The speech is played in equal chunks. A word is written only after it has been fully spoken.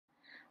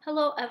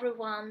Hello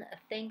everyone,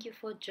 thank you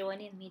for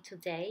joining me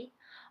today.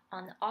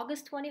 On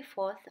August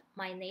 24th,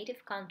 my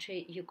native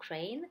country,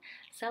 Ukraine,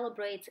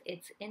 celebrates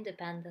its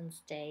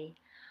Independence Day.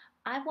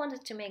 I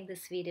wanted to make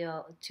this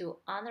video to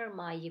honor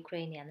my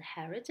Ukrainian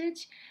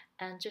heritage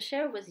and to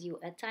share with you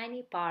a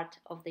tiny part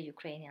of the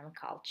Ukrainian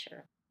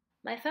culture.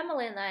 My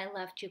family and I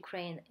left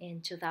Ukraine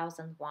in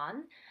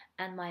 2001,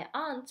 and my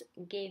aunt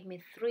gave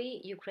me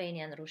 3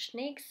 Ukrainian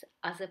Rushnyks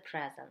as a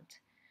present.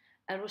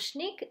 A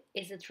rushnyk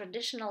is a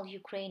traditional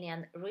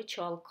Ukrainian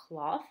ritual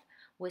cloth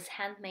with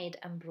handmade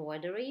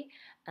embroidery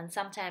and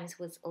sometimes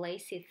with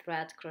lacy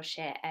thread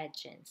crochet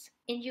edgings.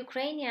 In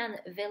Ukrainian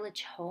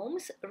village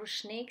homes,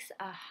 rushnyks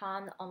are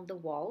hung on the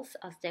walls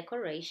as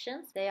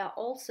decorations. They are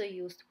also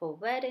used for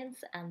weddings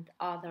and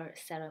other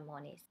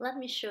ceremonies. Let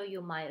me show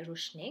you my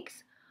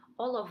rushnyks.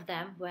 All of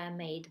them were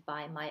made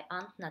by my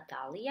aunt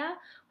Natalia,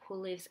 who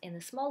lives in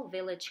a small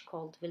village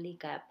called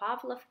Velika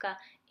Pavlovka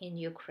in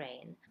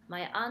Ukraine.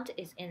 My aunt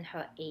is in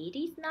her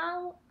 80s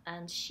now,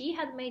 and she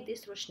had made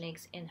these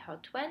rushnyks in her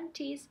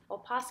 20s or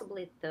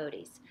possibly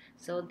 30s.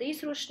 So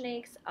these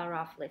rushnyks are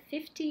roughly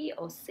 50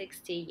 or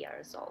 60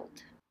 years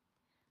old.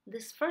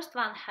 This first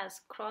one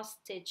has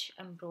cross-stitch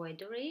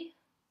embroidery.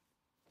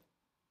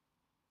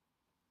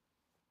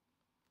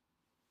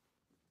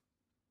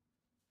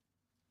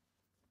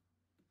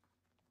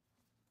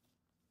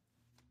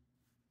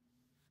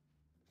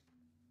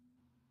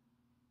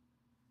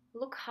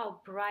 Look how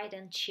bright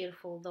and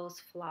cheerful those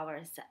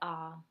flowers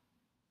are.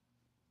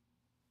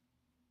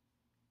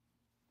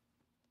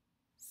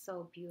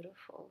 So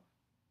beautiful.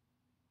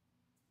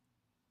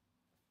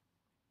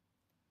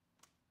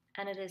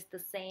 And it is the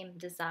same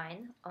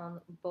design on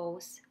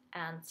both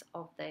ends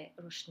of the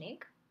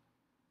rushnyk.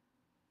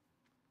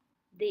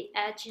 The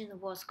edging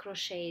was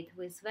crocheted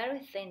with very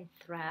thin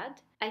thread.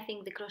 I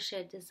think the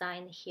crochet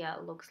design here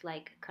looks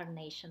like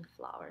carnation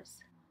flowers.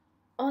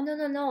 Oh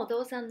no,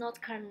 those are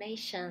not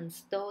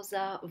carnations, those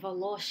are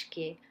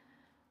voloshki.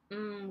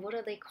 What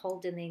are they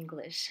called in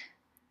English?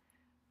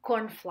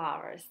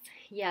 Cornflowers.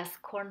 Yes,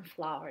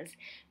 cornflowers.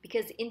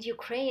 Because in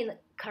Ukraine,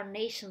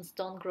 carnations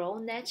don't grow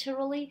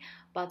naturally,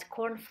 but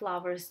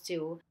cornflowers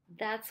do.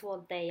 That's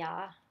what they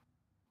are.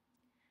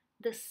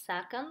 The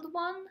second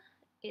one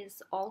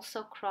is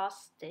also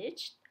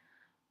cross-stitched,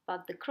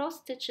 but the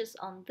cross stitches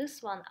on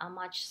this one are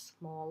much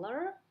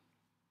smaller.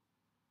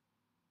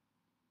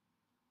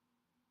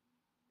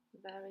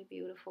 Very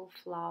beautiful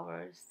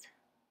flowers.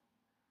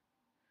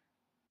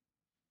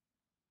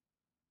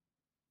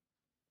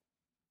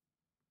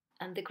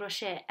 And the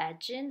crochet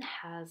edging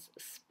has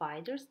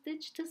spider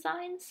stitch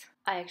designs.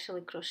 I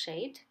actually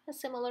crocheted a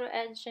similar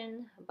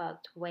edging,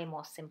 but way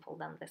more simple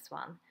than this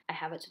one. I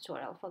have a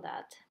tutorial for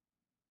that.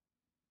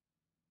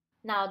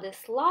 Now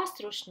this last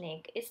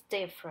rushnyk is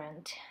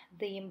different.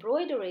 The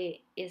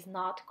embroidery is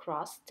not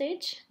cross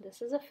stitch.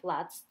 This is a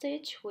flat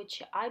stitch,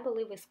 which I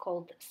believe is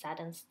called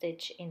satin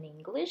stitch in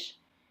English.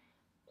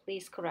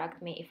 Please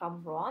correct me if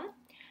I'm wrong.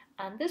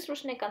 And this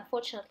rushnyk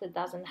unfortunately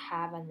doesn't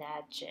have an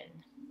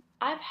edging.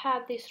 I've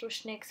had these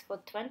rushnyks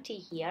for 20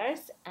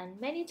 years, and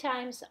many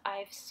times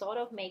I've thought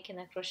of making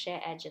a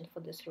crochet edging for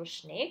this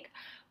rushnyk,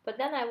 but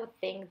then I would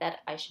think that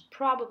I should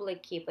probably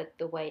keep it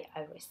the way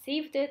I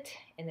received it,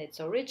 in its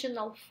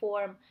original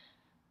form.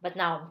 But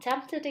now I'm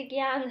tempted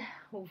again.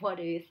 What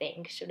do you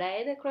think? Should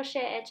I add a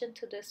crochet edging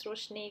to this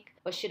rushnyk,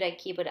 or should I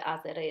keep it as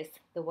it is,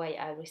 the way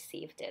I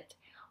received it?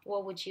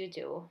 What would you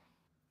do?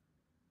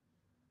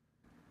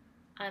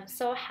 I'm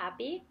so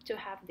happy to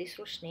have these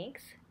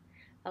rushnyks,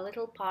 a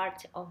little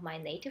part of my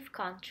native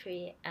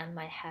country and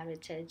my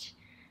heritage,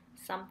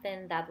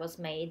 something that was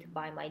made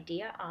by my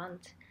dear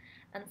aunt,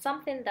 and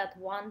something that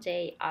one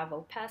day I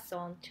will pass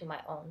on to my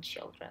own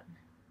children.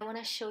 I want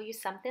to show you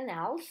something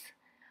else.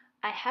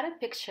 I had a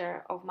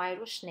picture of my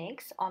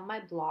rushnyks on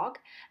my blog,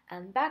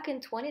 and back in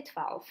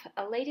 2012,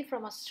 a lady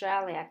from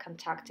Australia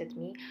contacted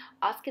me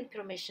asking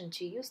permission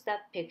to use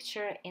that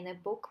picture in a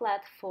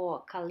booklet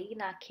for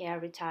Kalina Care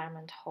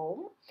Retirement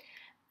Home.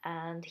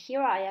 And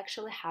here I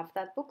actually have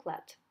that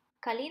booklet.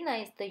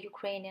 Kalina is the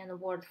Ukrainian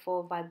word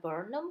for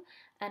viburnum,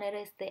 and it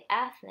is the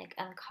ethnic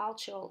and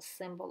cultural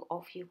symbol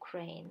of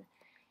Ukraine.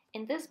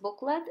 In this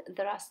booklet,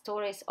 there are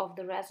stories of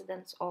the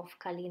residents of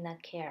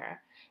Kalina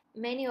Care.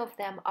 Many of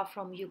them are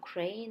from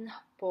Ukraine,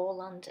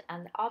 Poland,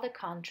 and other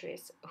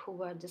countries who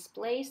were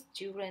displaced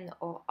during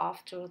or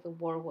after the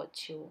World War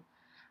II.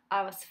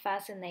 I was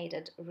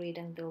fascinated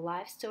reading the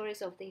life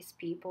stories of these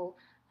people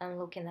and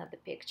looking at the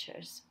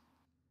pictures.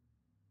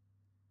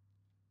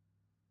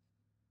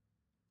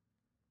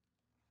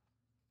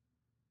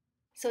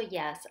 So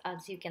yes,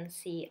 as you can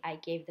see, I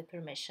gave the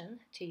permission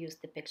to use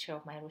the picture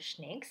of my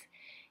rushnyks.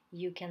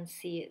 You can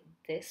see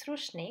this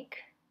rushnyk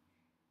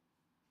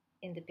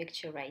in the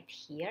picture right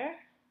here,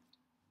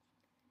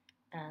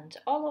 and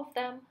all of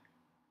them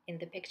in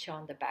the picture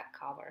on the back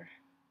cover.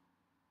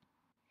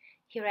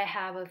 Here I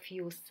have a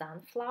few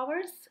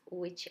sunflowers,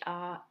 which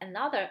are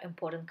another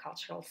important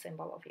cultural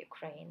symbol of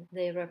Ukraine.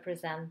 They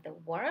represent the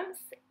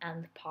warmth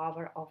and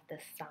power of the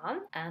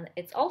sun, and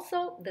it's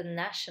also the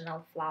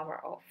national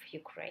flower of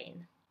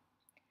Ukraine.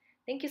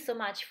 Thank you so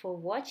much for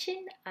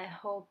watching. I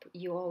hope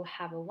you all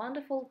have a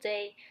wonderful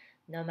day,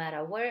 no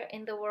matter where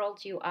in the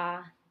world you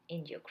are,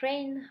 in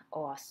Ukraine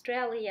or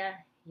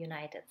Australia,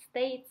 United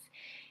States,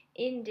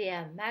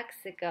 India,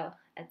 Mexico,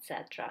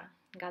 etc.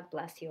 God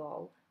bless you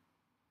all.